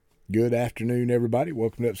Good afternoon, everybody.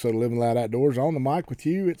 Welcome to episode of Living Loud Outdoors. On the mic with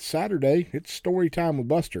you, it's Saturday. It's story time with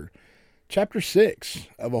Buster. Chapter 6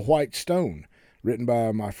 of A White Stone, written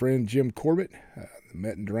by my friend Jim Corbett,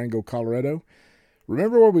 met in Durango, Colorado.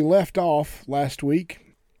 Remember where we left off last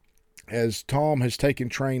week as Tom has taken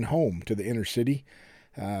Train home to the inner city,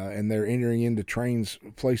 and they're entering into Train's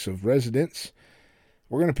place of residence.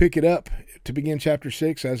 We're going to pick it up to begin Chapter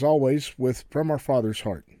 6, as always, with From Our Father's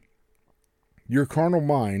Heart. Your carnal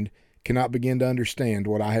mind cannot begin to understand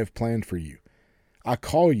what I have planned for you. I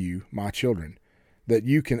call you my children, that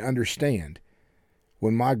you can understand.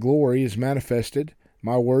 When my glory is manifested,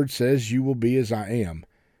 my word says you will be as I am.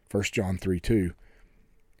 1 John 3:2.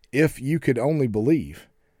 If you could only believe,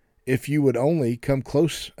 if you would only come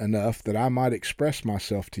close enough that I might express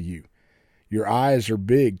myself to you. Your eyes are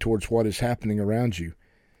big towards what is happening around you.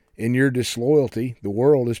 In your disloyalty, the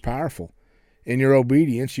world is powerful. In your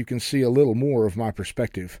obedience, you can see a little more of my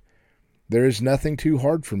perspective. There is nothing too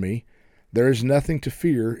hard for me. There is nothing to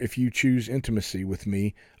fear if you choose intimacy with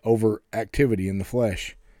me over activity in the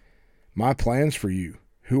flesh. My plans for you,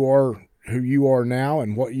 who you are now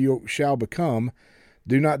and what you shall become,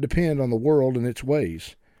 do not depend on the world and its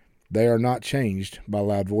ways. They are not changed by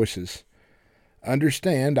loud voices.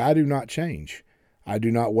 Understand, I do not change. I do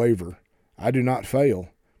not waver. I do not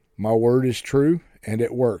fail. My word is true and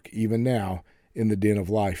at work even now in the den of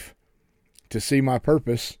life. To see my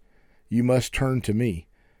purpose, you must turn to me.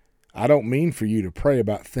 I don't mean for you to pray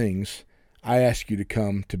about things. I ask you to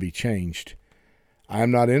come to be changed. I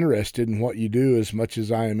am not interested in what you do as much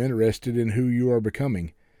as I am interested in who you are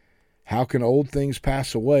becoming. How can old things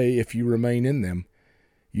pass away if you remain in them?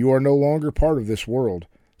 You are no longer part of this world.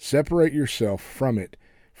 Separate yourself from it,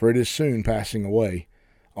 for it is soon passing away.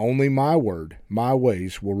 Only my word, my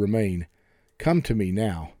ways will remain. Come to me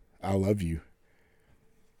now. I love you.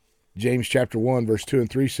 James chapter 1, verse 2 and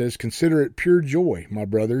 3 says, Consider it pure joy, my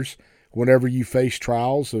brothers, whenever you face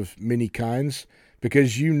trials of many kinds,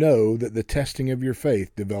 because you know that the testing of your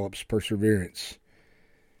faith develops perseverance.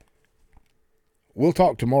 We'll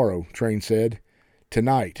talk tomorrow, Train said.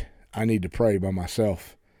 Tonight, I need to pray by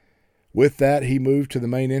myself. With that, he moved to the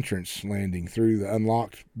main entrance landing through the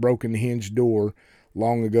unlocked, broken hinged door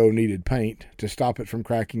long ago needed paint to stop it from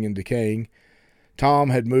cracking and decaying. Tom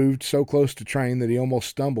had moved so close to Train that he almost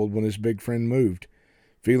stumbled when his big friend moved.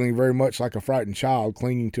 Feeling very much like a frightened child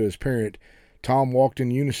clinging to his parent, Tom walked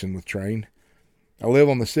in unison with Train. I live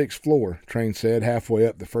on the 6th floor, Train said, halfway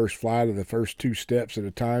up the first flight of the first 2 steps at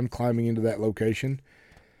a time, climbing into that location.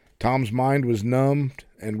 Tom's mind was numbed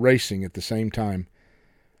and racing at the same time.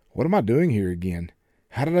 What am I doing here again?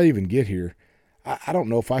 How did I even get here? I don't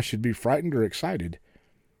know if I should be frightened or excited.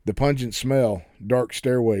 The pungent smell, dark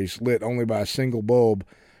stairways lit only by a single bulb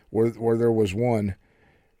where there was one,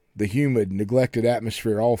 the humid, neglected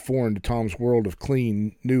atmosphere, all foreign to Tom's world of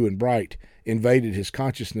clean, new, and bright, invaded his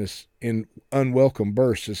consciousness in unwelcome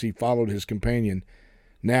bursts as he followed his companion,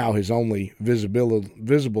 now his only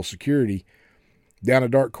visible security, down a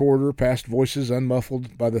dark corridor, past voices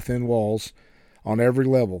unmuffled by the thin walls, on every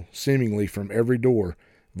level, seemingly from every door,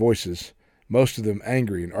 voices, most of them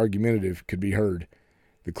angry and argumentative, could be heard.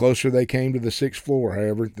 The closer they came to the 6th floor,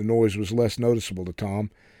 however, the noise was less noticeable to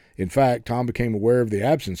Tom. In fact, Tom became aware of the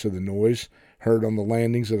absence of the noise heard on the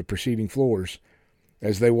landings of the preceding floors.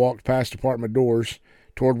 As they walked past apartment doors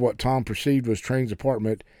toward what Tom perceived was Train's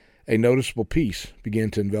apartment, a noticeable peace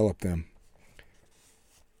began to envelop them.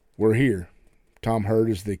 We're here, Tom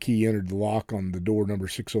heard as the key entered the lock on the door number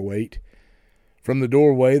 608. From the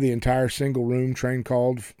doorway, the entire single room Train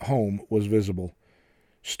called home was visible.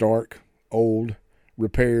 Stark, old,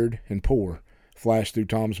 repaired, and poor flashed through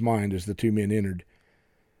Tom's mind as the 2 men entered.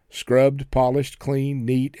 Scrubbed, polished, clean,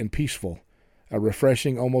 neat, and peaceful, a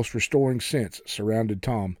refreshing, almost restoring sense surrounded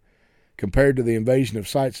Tom. Compared to the invasion of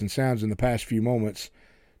sights and sounds in the past few moments,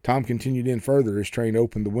 Tom continued in further as Train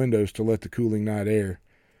opened the windows to let the cooling night air.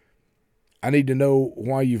 I need to know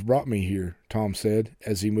why you've brought me here, Tom said,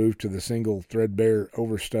 as he moved to the single threadbare,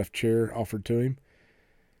 overstuffed chair offered to him.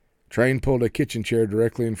 Train pulled a kitchen chair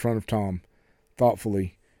directly in front of Tom.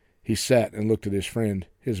 Thoughtfully, he sat and looked at his friend,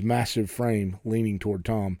 his massive frame leaning toward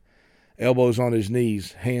Tom, elbows on his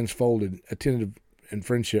knees, hands folded, attentive in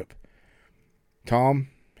friendship. Tom,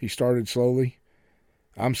 he started slowly,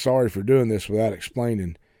 I'm sorry for doing this without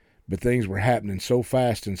explaining, but things were happening so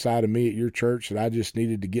fast inside of me at your church that I just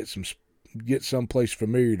needed to get someplace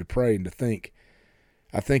familiar to pray and to think.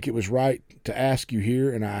 I think it was right to ask you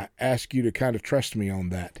here, and I ask you to kind of trust me on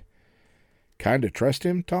that. Kind of trust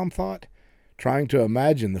him, Tom thought, trying to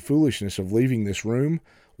imagine the foolishness of leaving this room,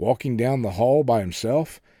 walking down the hall by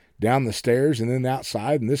himself, down the stairs and then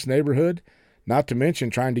outside in this neighborhood, not to mention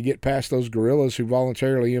trying to get past those guerrillas who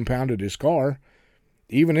voluntarily impounded his car.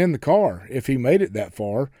 Even in the car, if he made it that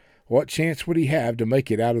far, what chance would he have to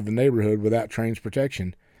make it out of the neighborhood without Train's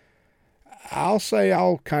protection? I'll say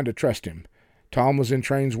I'll kind of trust him. Tom was in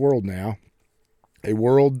Train's world now, a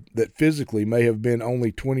world that physically may have been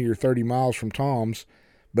only 20 or 30 miles from Tom's,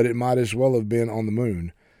 but it might as well have been on the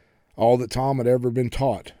moon. All that Tom had ever been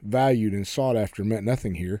taught, valued, and sought after meant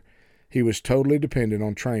nothing here. He was totally dependent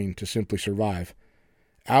on Train to simply survive.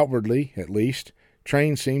 Outwardly, at least,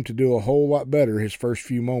 Train seemed to do a whole lot better his first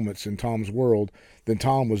few moments in Tom's world than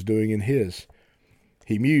Tom was doing in his.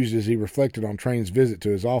 He mused as he reflected on Train's visit to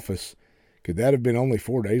his office. Could that have been only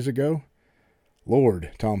 4 days ago?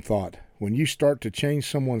 Lord, Tom thought, when you start to change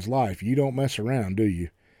someone's life, you don't mess around, do you?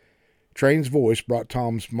 Train's voice brought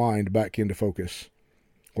Tom's mind back into focus.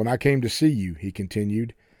 When I came to see you, he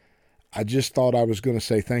continued, I just thought I was going to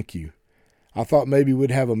say thank you. I thought maybe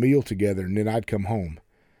we'd have a meal together and then I'd come home.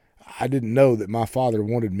 I didn't know that my father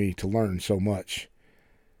wanted me to learn so much.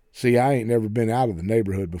 See, I ain't never been out of the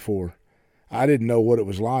neighborhood before. I didn't know what it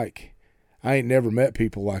was like. I ain't never met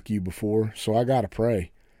people like you before, so I got to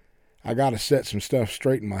pray. I got to set some stuff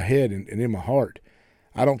straight in my head and in my heart.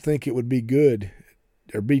 I don't think it would be good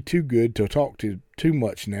or be too good to talk to too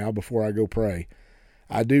much now before I go pray.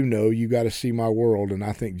 I do know you got to see my world, and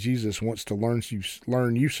I think Jesus wants to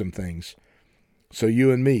learn you some things. So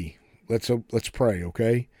you and me, let's pray,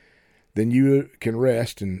 okay? Then you can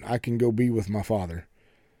rest, and I can go be with my Father.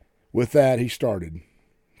 With that, he started.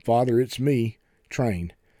 Father, it's me,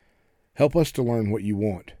 Train. Help us to learn what you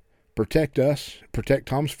want. Protect us, protect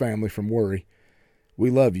Tom's family from worry. We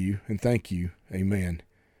love you, and thank you. Amen.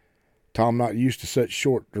 Tom, not used to such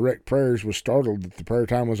short, direct prayers, was startled that the prayer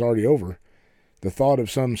time was already over. The thought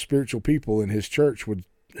of some spiritual people in his church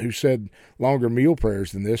who said longer meal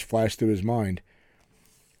prayers than this flashed through his mind.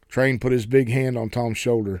 Train put his big hand on Tom's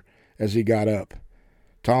shoulder as he got up.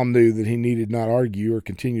 Tom knew that he needed not argue or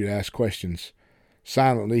continue to ask questions.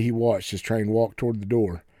 Silently, he watched as Train walked toward the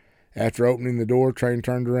door. After opening the door, Train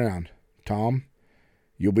turned around. Tom,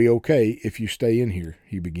 you'll be okay if you stay in here,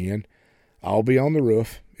 he began. I'll be on the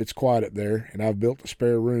roof. It's quiet up there, and I've built a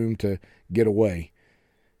spare room to get away.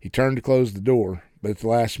 He turned to close the door, but at the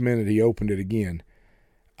last minute he opened it again.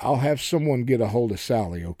 I'll have someone get a hold of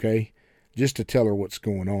Sally, okay? Just to tell her what's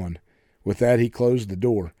going on. With that, he closed the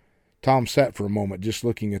door. Tom sat for a moment just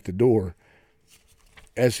looking at the door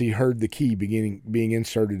as he heard the key being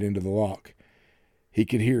inserted into the lock. He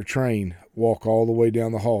could hear Train walk all the way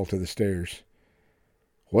down the hall to the stairs.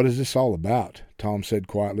 What is this all about? Tom said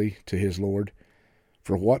quietly to his Lord.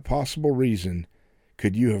 For what possible reason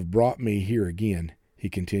could you have brought me here again? He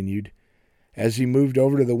continued. As he moved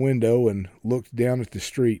over to the window and looked down at the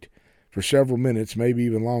street, for several minutes, maybe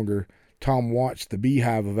even longer, Tom watched the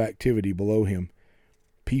beehive of activity below him.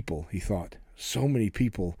 People, he thought, so many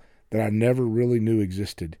people that I never really knew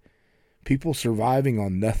existed. People surviving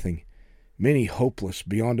on nothing, many hopeless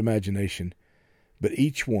beyond imagination, but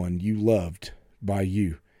each one you loved by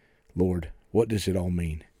you. Lord, what does it all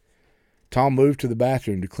mean? Tom moved to the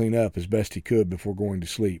bathroom to clean up as best he could before going to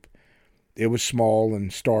sleep. It was small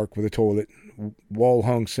and stark with a toilet,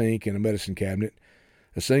 wall-hung sink, and a medicine cabinet.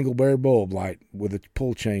 A single bare bulb light with a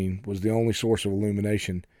pull chain was the only source of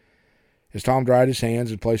illumination. As Tom dried his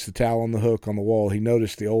hands and placed the towel on the hook on the wall, he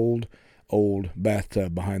noticed the old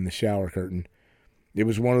bathtub behind the shower curtain. It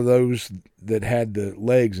was one of those that had the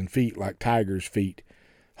legs and feet like tiger's feet,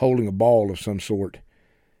 holding a ball of some sort.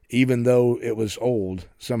 Even though it was old,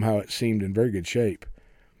 somehow it seemed in very good shape.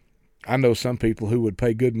 I know some people who would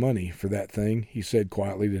pay good money for that thing, he said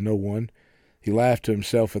quietly to no one. He laughed to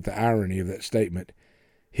himself at the irony of that statement.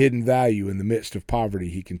 Hidden value in the midst of poverty,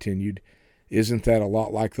 he continued. Isn't that a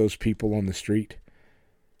lot like those people on the street?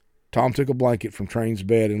 Tom took a blanket from Train's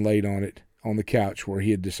bed and laid on it on the couch where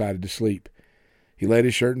he had decided to sleep. He laid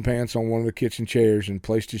his shirt and pants on one of the kitchen chairs and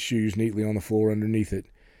placed his shoes neatly on the floor underneath it.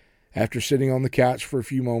 After sitting on the couch for a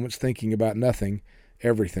few moments thinking about nothing,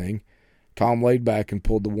 everything, Tom laid back and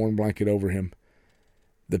pulled the warm blanket over him.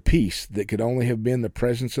 The peace that could only have been the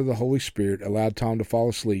presence of the Holy Spirit allowed Tom to fall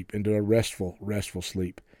asleep into a restful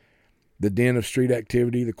sleep. The din of street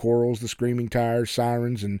activity, the quarrels, the screaming tires,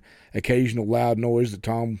 sirens, and occasional loud noise that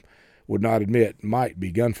Tom would not admit might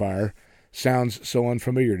be gunfire, sounds so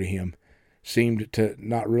unfamiliar to him, seemed to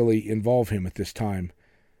not really involve him at this time.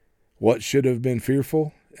 What should have been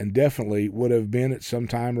fearful, and definitely would have been at some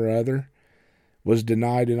time or other, was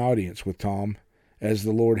denied an audience with Tom as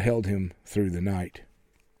the Lord held him through the night.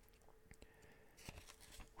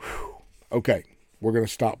 Whew. Okay, we're going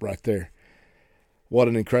to stop right there. What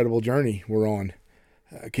an incredible journey we're on.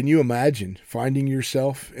 Can you imagine finding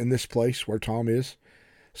yourself in this place where Tom is?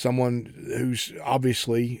 Someone who's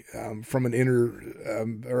obviously from an inner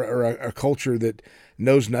or a culture that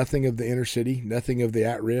knows nothing of the inner city, nothing of the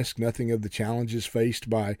at-risk, nothing of the challenges faced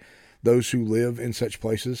by those who live in such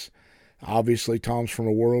places. Obviously, Tom's from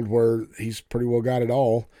a world where he's pretty well got it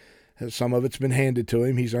all. Some of it's been handed to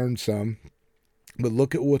him. He's earned some. But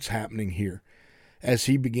look at what's happening here as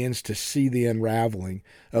he begins to see the unraveling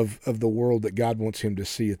of the world that God wants him to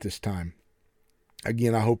see at this time.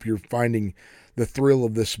 Again, I hope you're finding the thrill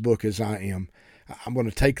of this book as I am. I'm going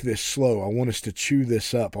to take this slow. I want us to chew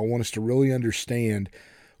this up. I want us to really understand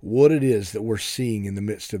what it is that we're seeing in the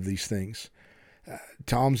midst of these things.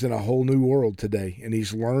 Tom's in a whole new world today, and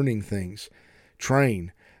he's learning things.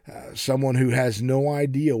 Train, someone who has no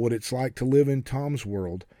idea what it's like to live in Tom's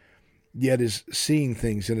world, yet is seeing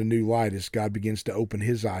things in a new light as God begins to open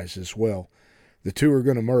his eyes as well. The two are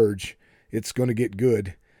going to merge. It's going to get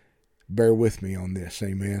good. Bear with me on this.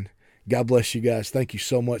 Amen. God bless you guys. Thank you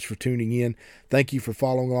so much for tuning in. Thank you for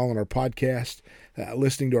following along on our podcast,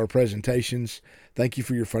 listening to our presentations. Thank you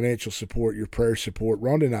for your financial support, your prayer support.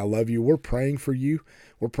 Rhonda and I love you. We're praying for you.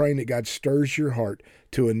 We're praying that God stirs your heart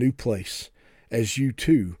to a new place as you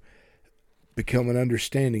too become an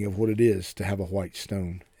understanding of what it is to have a white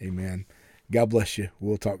stone. Amen. God bless you.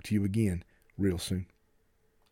 We'll talk to you again real soon.